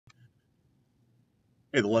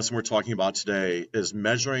Hey, the lesson we're talking about today is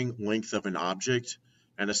measuring length of an object,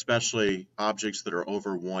 and especially objects that are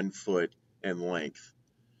over 1 foot in length.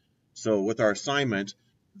 So with our assignment,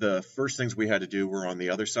 the first things we had to do were on the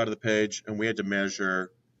other side of the page, and we had to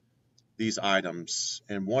measure these items.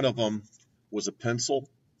 And one of them was a pencil.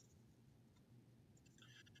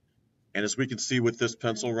 And as we can see with this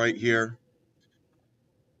pencil right here,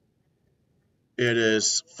 it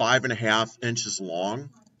is 5.5 inches long.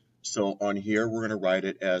 So on here, we're going to write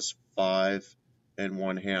it as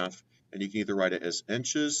 5.5, and you can either write it as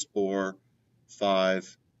inches or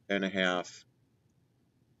 5.5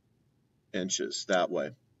 inches that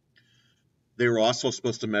way. They were also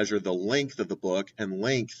supposed to measure the length of the book, and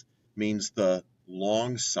length means the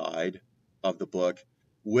long side of the book.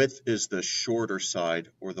 Width is the shorter side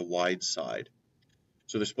or the wide side.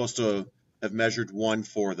 So they're supposed to have measured one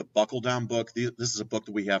for the buckle down book. This is a book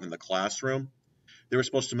that we have in the classroom. They were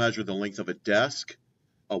supposed to measure the length of a desk,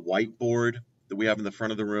 a whiteboard that we have in the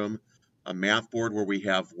front of the room, a math board where we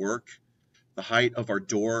have work, the height of our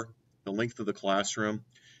door, the length of the classroom.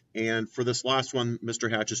 And for this last one, Mr.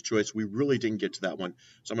 Hatch's choice, we really didn't get to that one,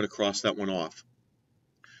 so I'm going to cross that one off.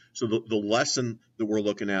 So the lesson that we're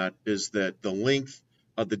looking at is that the length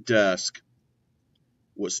of the desk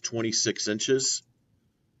was 26 inches.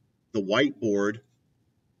 The whiteboard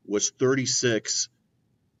was 36,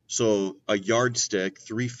 so a yardstick,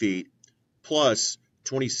 3 feet, plus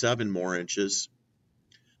 27 more inches.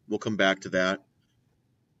 We'll come back to that.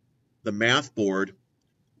 The math board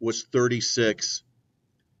was 36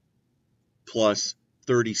 plus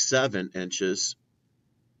 37 inches.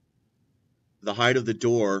 The height of the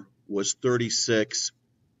door was 36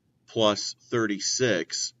 plus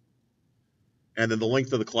 36. And then the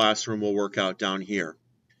length of the classroom will work out down here.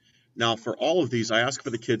 Now, for all of these, I ask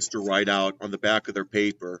for the kids to write out on the back of their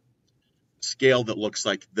paper a scale that looks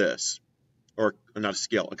like this, or not a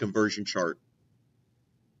scale, a conversion chart.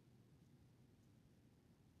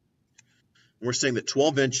 And we're saying that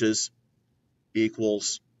 12 inches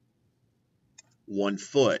equals 1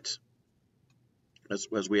 foot,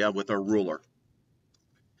 as we have with our ruler.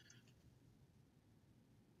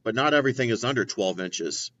 But not everything is under 12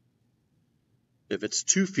 inches. If it's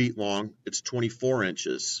 2 feet long, it's 24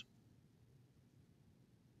 inches.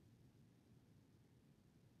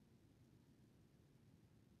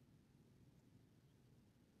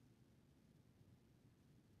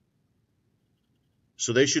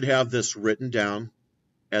 So they should have this written down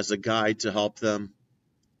as a guide to help them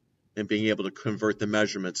in being able to convert the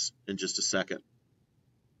measurements in just a second.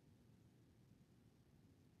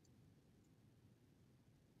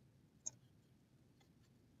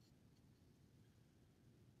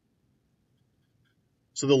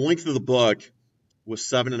 So the length of the book was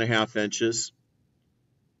 7.5 inches.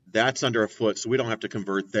 That's under a foot, so we don't have to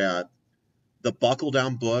convert that. The buckle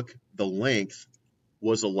down book, the length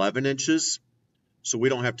was 11 inches, so we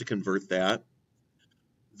don't have to convert that.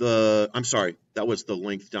 I'm sorry, that was the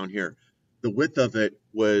length down here. The width of it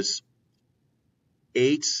was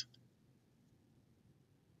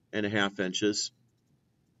 8.5 inches.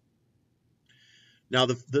 Now,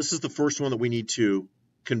 this is the first one that we need to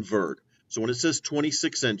convert. So when it says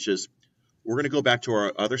 26 inches, we're going to go back to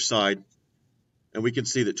our other side, and we can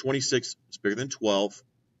see that 26 is bigger than 12.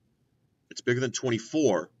 It's bigger than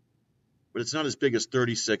 24, but it's not as big as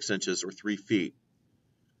 36 inches or 3 feet.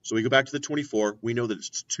 So we go back to the 24. We know that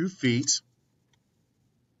it's 2 feet.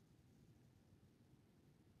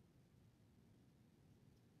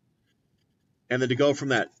 And then to go from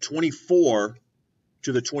that 24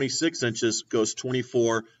 to the 26 inches goes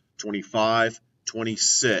 24, 25,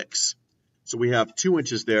 26. So we have 2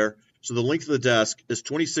 inches there. So the length of the desk is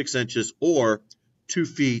 26 inches or 2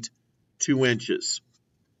 feet, 2 inches.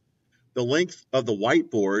 The length of the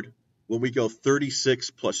whiteboard, when we go 36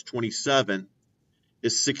 plus 27,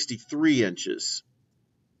 is 63 inches.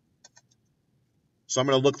 So I'm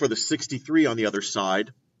going to look for the 63 on the other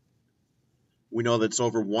side. We know that it's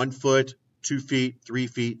over 1 foot, 2 feet, 3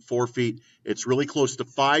 feet, 4 feet. It's really close to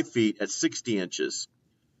 5 feet at 60 inches.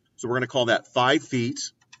 So we're going to call that 5 feet.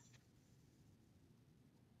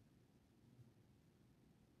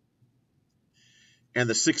 And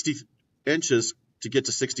the 60 inches to get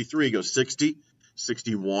to 63 goes 60,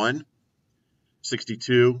 61,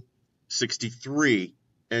 62, 63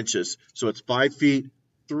 inches. So it's 5 feet,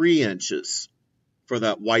 3 inches for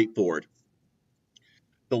that whiteboard.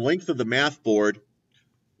 The length of the math board,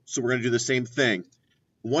 so we're going to do the same thing.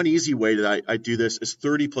 One easy way that I do this is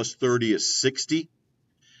 30 plus 30 is 60.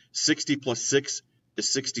 60 plus 6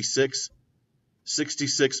 is 66.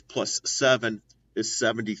 66 plus 7 is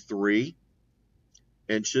 73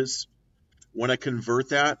 inches. When I convert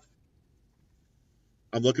that,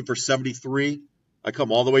 I'm looking for 73. I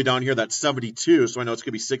come all the way down here. That's 72. So I know it's going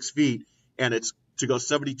to be 6 feet. And it's to go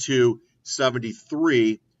 72,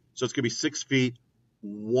 73. So it's going to be 6 feet,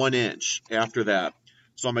 1 inch after that.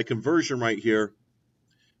 So on my conversion right here,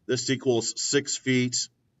 this equals 6 feet,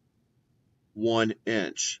 1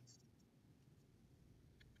 inch.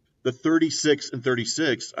 The 36 and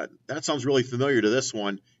 36, that sounds really familiar to this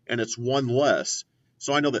one, and it's 1 less.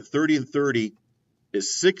 So I know that 30 and 30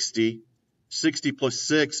 is 60. 60 plus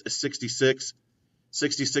 6 is 66.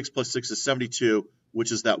 66 plus 6 is 72,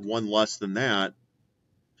 which is that 1 less than that.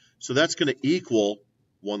 So that's going to equal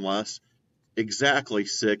 1 less, exactly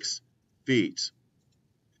 6 feet.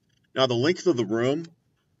 Now the length of the room,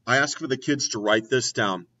 I asked for the kids to write this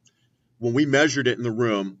down. When we measured it in the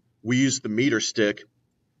room, we used the meter stick,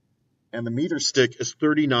 and the meter stick is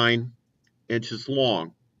 39 inches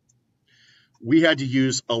long. We had to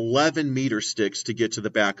use 11 meter sticks to get to the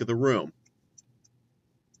back of the room.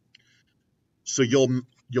 So you'll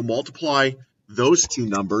multiply those two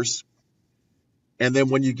numbers, and then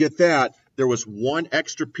when you get that, there was one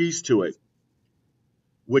extra piece to it,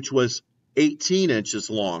 which was 18 inches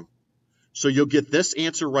long. So you'll get this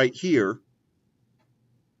answer right here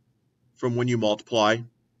from when you multiply,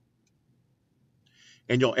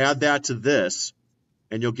 and you'll add that to this,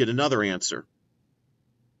 and you'll get another answer.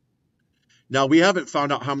 Now, we haven't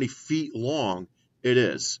found out how many feet long it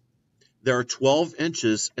is. There are 12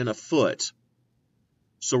 inches in a foot.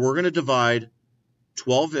 So we're going to divide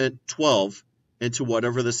 12 into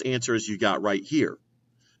whatever this answer is you got right here.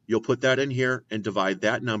 You'll put that in here and divide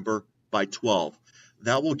that number by 12.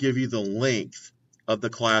 That will give you the length of the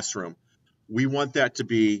classroom. We want that to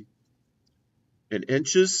be in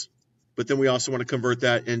inches, but then we also want to convert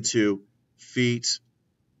that into feet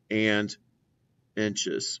and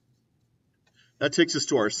inches. That takes us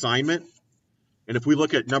to our assignment. And if we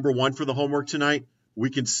look at number 1 for the homework tonight, we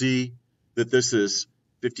can see that this is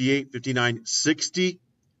 58, 59, 60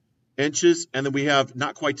 inches, and then we have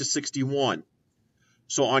not quite to 61.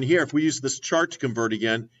 So on here, if we use this chart to convert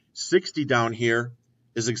again, 60 down here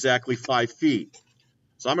is exactly 5 feet.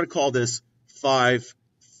 So I'm going to call this 5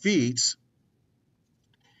 feet.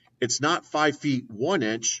 It's not 5 feet 1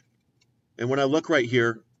 inch. And when I look right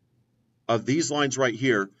here, of these lines right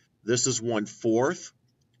here, this is 1/4,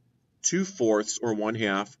 2/4 or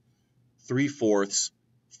 1/2, 3/4,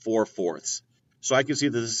 4/4. So I can see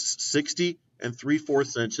that this is 60 and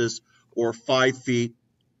 3/4 inches, or 5 feet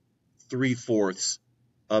 3/4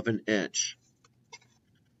 of an inch.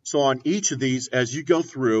 So on each of these, as you go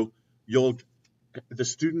through, the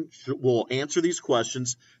student will answer these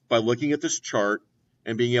questions by looking at this chart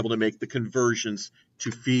and being able to make the conversions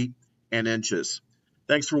to feet and inches.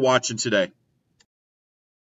 Thanks for watching today.